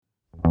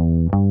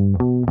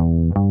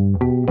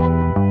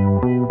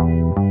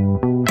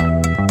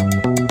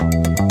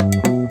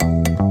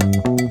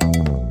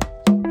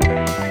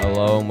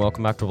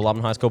welcome back to the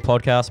London High School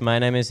podcast. My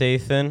name is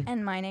Ethan.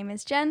 And my name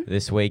is Jen.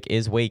 This week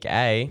is week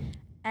A.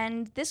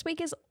 And this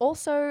week is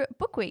also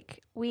book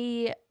week.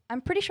 I'm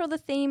pretty sure the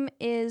theme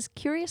is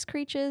curious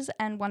creatures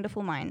and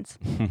wonderful minds.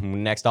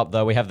 Next up,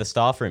 though, we have the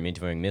Staffroom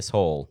interviewing Miss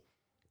Hall.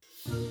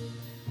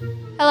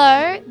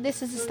 Hello,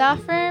 this is the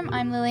Staffroom.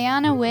 I'm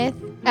Liliana with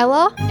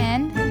Ella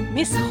and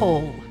Miss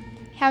Hall.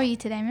 How are you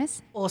today,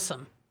 Miss?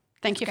 Awesome.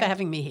 Thank you for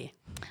having me here.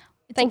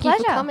 Thank you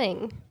for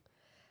coming.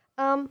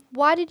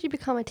 Why did you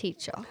become a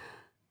teacher?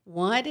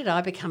 Why did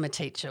I become a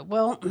teacher?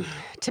 Well,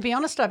 to be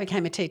honest, I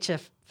became a teacher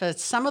for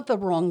some of the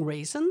wrong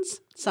reasons,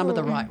 some of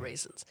the right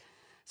reasons.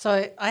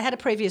 So I had a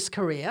previous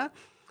career,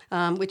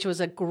 which was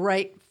a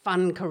great,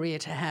 fun career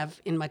to have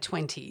in my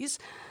 20s.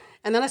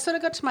 And then I sort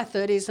of got to my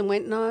 30s and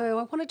went, no,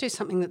 I want to do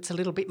something that's a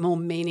little bit more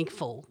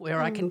meaningful,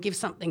 where I can give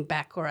something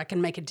back or I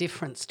can make a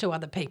difference to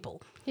other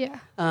people. Yeah.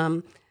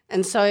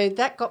 And so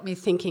that got me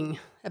thinking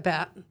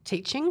about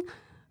teaching.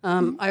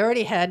 I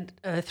already had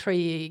a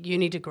 3-year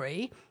uni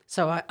degree,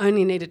 so I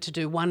only needed to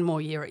do one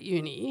more year at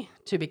uni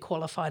to be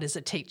qualified as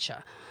a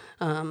teacher.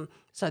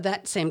 So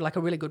that seemed like a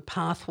really good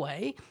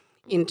pathway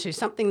into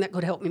something that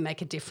could help me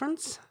make a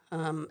difference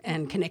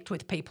and connect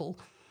with people.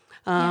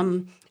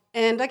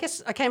 And I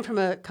guess I came from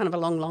a kind of a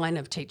long line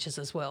of teachers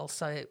as well,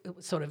 so it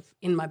was sort of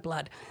in my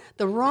blood.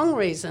 The wrong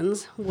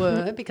reasons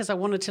were because I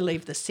wanted to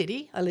leave the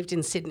city. I lived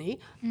in Sydney.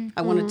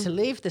 I wanted to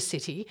leave the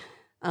city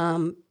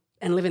and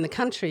live in the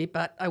country,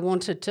 but I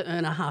wanted to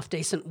earn a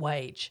half-decent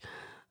wage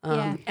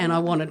and I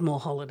wanted more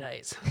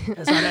holidays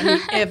because I'd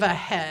only ever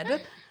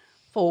had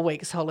 4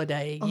 weeks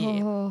holiday a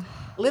year.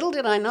 Little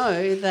did I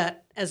know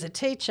that as a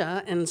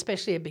teacher, and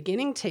especially a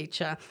beginning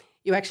teacher,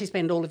 you actually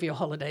spend all of your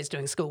holidays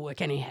doing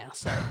schoolwork anyhow.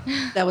 So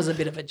that was a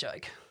bit of a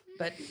joke.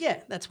 But, yeah,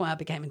 that's why I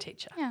became a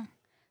teacher. Yeah.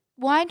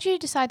 Why did you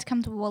decide to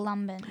come to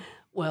Wollumben?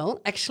 Well,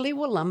 actually,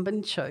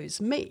 Wollumben chose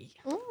me.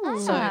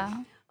 So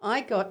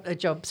I got a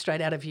job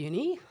straight out of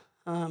uni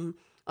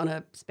on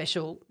a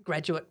special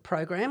graduate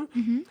program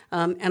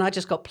and I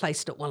just got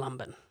placed at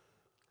Wollumben.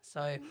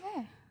 So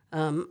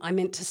I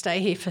meant to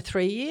stay here for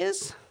 3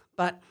 years,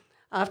 but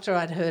after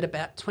I'd heard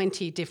about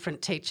 20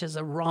 different teachers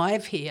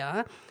arrive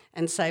here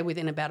and say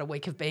within about a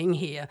week of being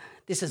here,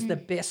 this is the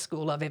best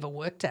school I've ever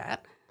worked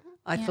at,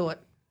 I thought,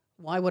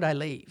 why would I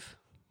leave?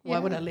 Why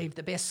would I leave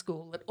the best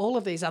school that all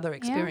of these other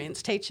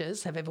experienced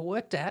teachers have ever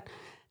worked at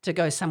to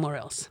go somewhere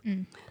else?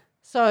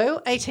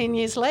 So 18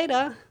 years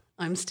later,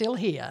 I'm still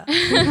here.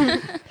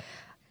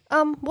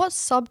 What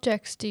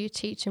subjects do you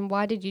teach and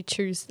why did you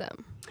choose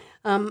them?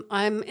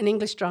 I'm an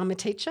English drama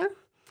teacher.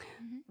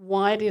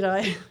 Why did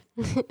I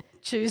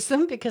choose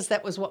them? Because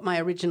that was what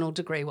my original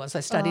degree was. I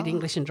studied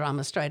English and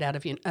drama straight out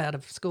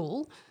of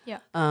school. Yeah.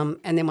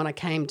 And then when I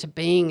came to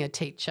being a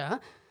teacher,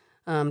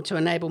 to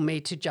enable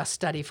me to just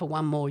study for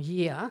one more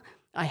year,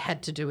 I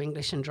had to do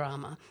English and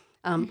drama.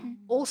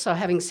 Also,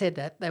 having said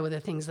that, they were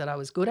the things that I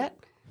was good at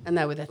and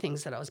they were the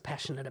things that I was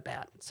passionate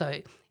about.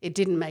 So it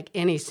didn't make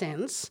any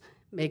sense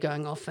me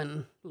going off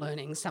and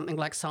learning something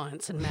like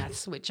science and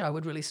maths, which I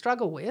would really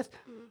struggle with.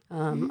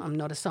 I'm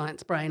not a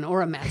science brain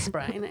or a maths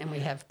brain, and we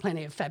have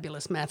plenty of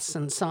fabulous maths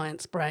and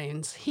science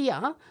brains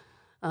here.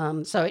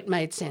 So it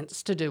made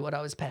sense to do what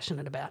I was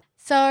passionate about.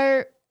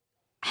 So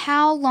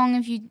how long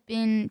have you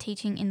been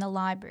teaching in the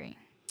library?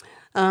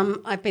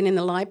 I've been in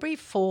the library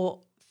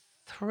for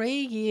 3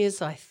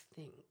 years, I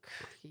think.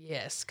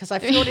 Yes, because I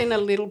filled in a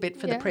little bit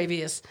for the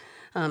previous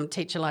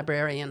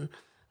teacher-librarian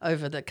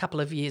over the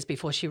couple of years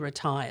before she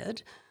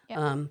retired.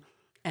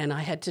 And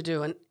I had to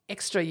do an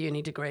extra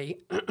uni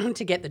degree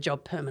to get the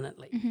job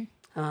permanently.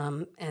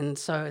 And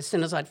so as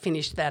soon as I'd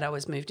finished that, I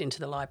was moved into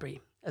the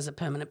library as a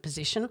permanent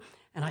position.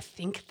 And I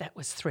think that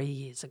was 3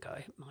 years ago.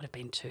 It might have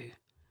been 2.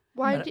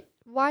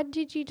 Why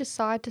did you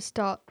decide to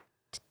start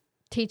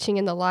teaching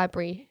in the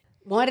library?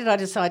 Why did I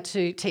decide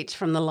to teach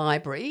from the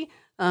library?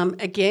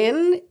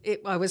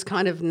 I was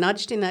kind of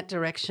nudged in that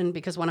direction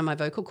because one of my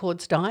vocal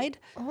cords died.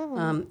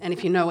 And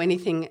if you know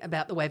anything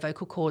about the way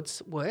vocal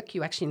cords work,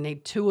 you actually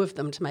need 2 of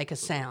them to make a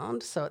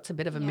sound. So it's a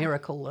bit of a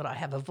miracle that I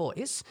have a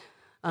voice.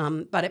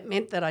 But it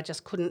meant that I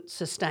just couldn't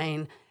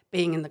sustain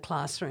being in the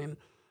classroom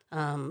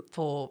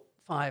for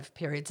 5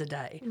 periods a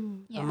day.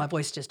 My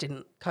voice just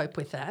didn't cope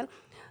with that.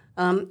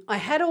 I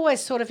had always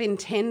sort of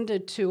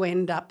intended to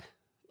end up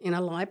in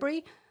a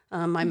library.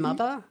 My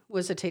mother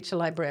was a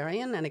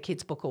teacher-librarian and a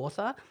kids' book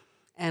author,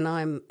 and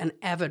I'm an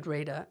avid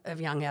reader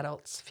of young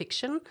adults'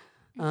 fiction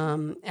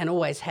and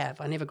always have.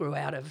 I never grew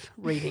out of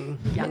reading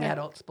young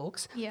adults'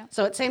 books.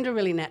 So it seemed a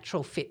really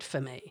natural fit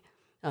for me.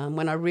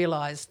 When I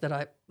realised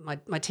that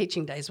my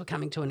teaching days were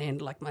coming to an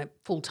end, like my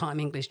full-time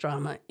English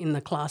drama in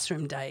the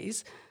classroom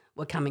days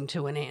were coming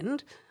to an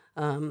end,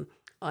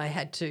 I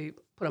had to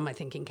put on my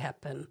thinking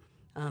cap and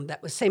that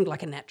seemed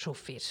like a natural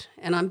fit.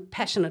 And I'm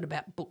passionate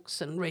about books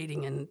and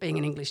reading and being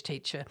an English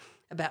teacher,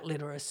 about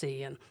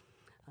literacy, and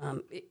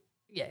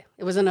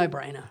it was a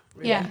no-brainer,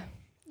 really.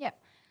 Yeah.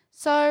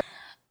 So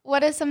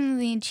what are some of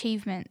the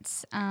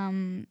achievements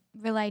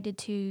related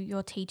to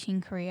your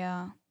teaching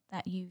career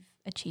that you've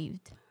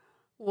achieved?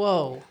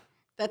 Whoa,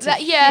 That's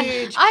That- a yeah,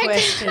 huge I-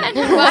 question.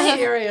 Right.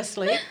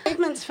 Seriously.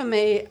 Achievements for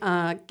me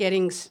are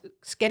getting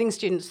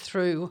students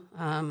through,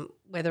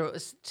 whether it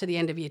was to the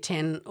end of year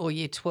 10 or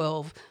year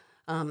 12,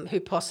 who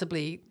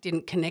possibly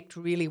didn't connect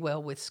really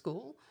well with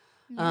school.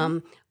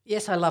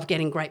 Yes, I love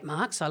getting great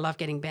marks. I love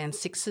getting band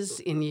 6s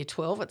in year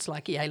 12. It's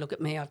like, yay, look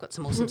at me, I've got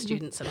some awesome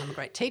students and I'm a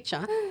great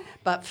teacher.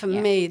 But for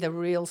me, the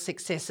real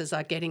successes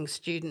are getting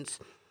students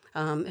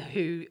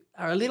who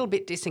are a little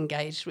bit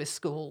disengaged with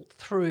school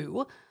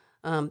through.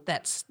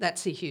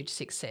 That's a huge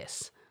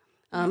success.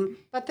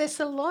 But there's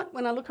a lot,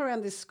 when I look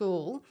around this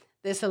school,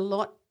 there's a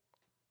lot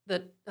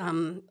that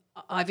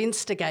I've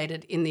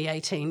instigated in the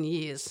 18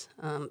 years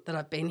that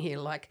I've been here,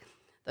 like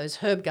those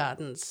herb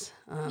gardens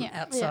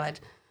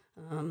outside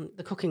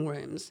the cooking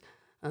rooms,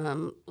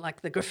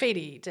 like the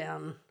graffiti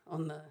down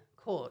on the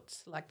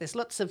courts. Like there's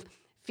lots of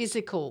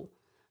physical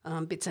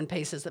bits and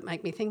pieces that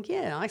make me think,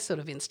 yeah, I sort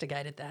of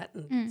instigated that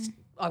and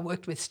I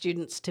worked with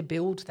students to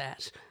build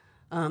that.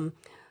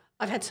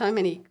 I've had so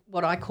many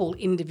what I call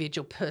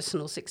individual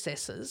personal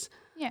successes,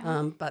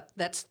 but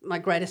that's my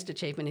greatest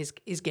achievement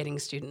is getting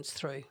students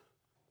through.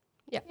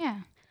 Yeah.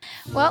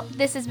 Well,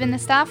 this has been the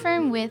Staff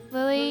Room with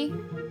Lily,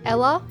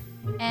 Ella.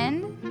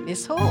 and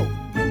Miss Hall.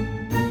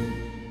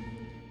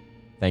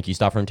 Thank you,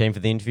 Staffroom team, for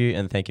the interview,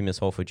 and thank you, Miss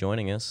Hall, for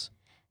joining us.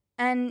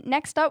 And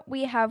next up,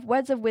 we have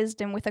Words of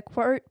Wisdom with a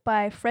quote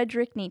by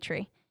Friedrich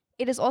Nietzsche.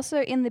 It is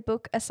also in the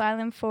book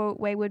Asylum for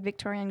Wayward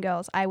Victorian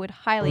Girls. I would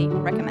highly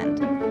recommend.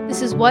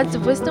 This is Words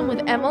of Wisdom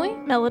with Emily,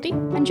 Melody,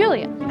 and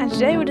Julia. And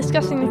today we're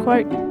discussing the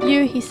quote,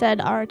 "You," he said,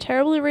 "are a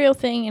terribly real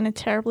thing in a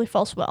terribly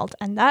false world,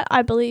 and that,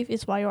 I believe,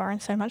 is why you are in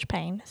so much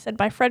pain," said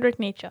by Friedrich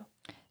Nietzsche.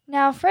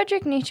 Now,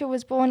 Friedrich Nietzsche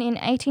was born in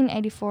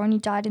 1884 and he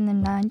died in the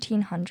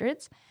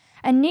 1900s.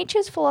 And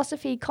Nietzsche's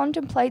philosophy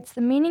contemplates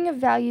the meaning of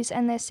values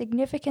and their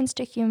significance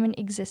to human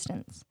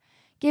existence.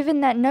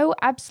 Given that no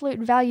absolute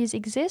values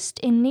exist,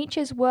 in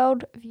Nietzsche's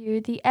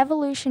worldview, the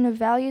evolution of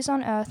values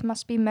on Earth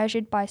must be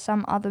measured by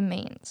some other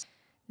means.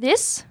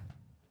 This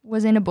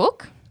was in a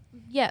book.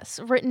 Yes,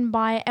 written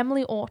by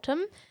Emily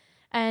Autumn,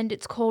 and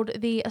it's called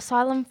The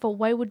Asylum for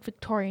Wayward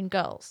Victorian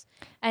Girls.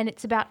 And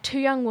it's about two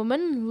young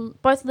women,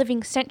 both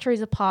living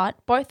centuries apart,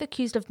 both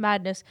accused of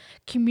madness,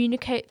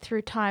 communicate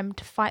through time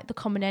to fight the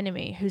common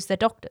enemy, who's their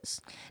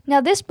doctors.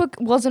 Now, this book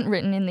wasn't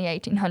written in the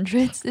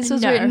 1800s. This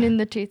was No. written in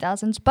the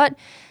 2000s. But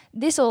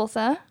this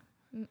author,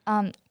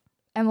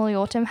 Emily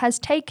Autumn, has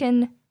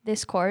taken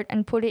this quote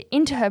and put it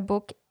into her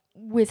book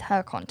with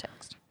her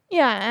context.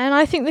 Yeah, and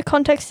I think the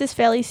context is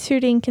fairly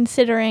suiting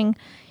considering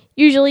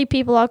usually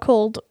people are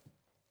called,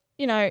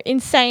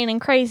 insane and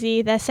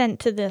crazy. They're sent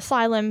to the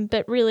asylum,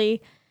 but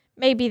really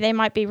maybe they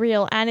might be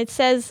real. And it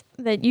says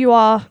that you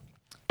are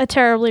a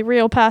terribly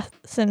real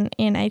person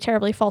in a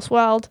terribly false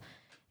world.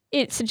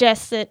 It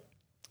suggests that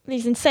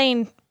these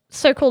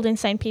so-called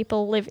insane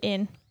people live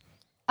in.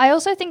 I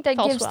also think that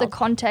False gives the world.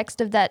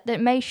 context of that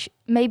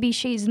maybe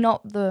she's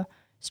not the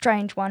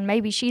strange one.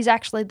 Maybe she's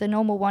actually the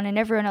normal one and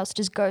everyone else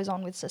just goes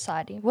on with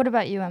society. What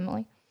about you,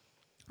 Emily?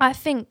 I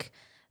think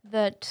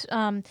that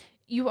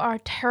you are a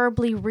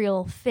terribly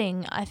real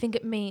thing. I think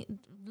it means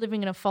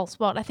living in a false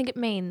world. I think it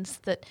means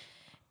that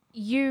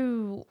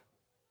you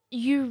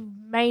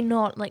may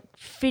not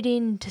fit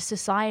into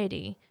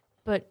society,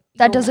 but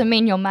That doesn't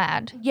mean you're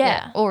mad.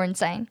 Yeah. Or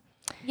insane.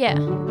 Yeah.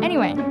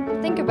 Anyway,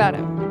 think about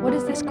it. What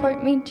does this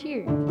quote mean to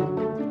you?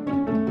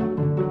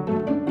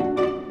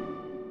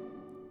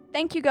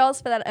 Thank you,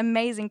 girls, for that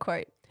amazing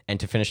quote. And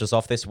to finish us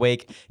off this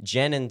week,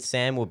 Jen and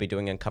Sam will be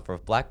doing a cover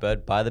of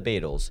Blackbird by the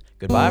Beatles.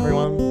 Goodbye,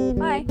 everyone.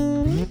 Bye.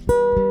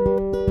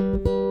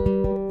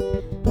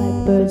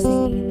 Blackbird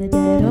singing in the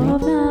dead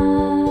of night.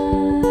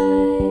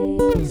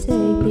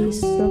 Say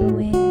peace from the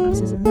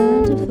wings as I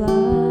learn to fly.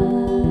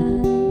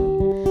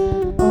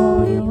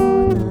 All your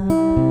life,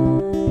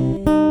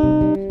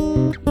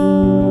 you're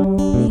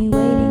only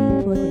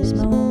waiting for this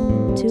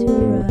moment to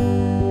arise.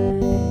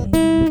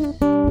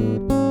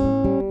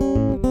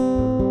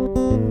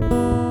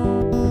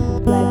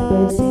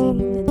 Blackbird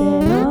singing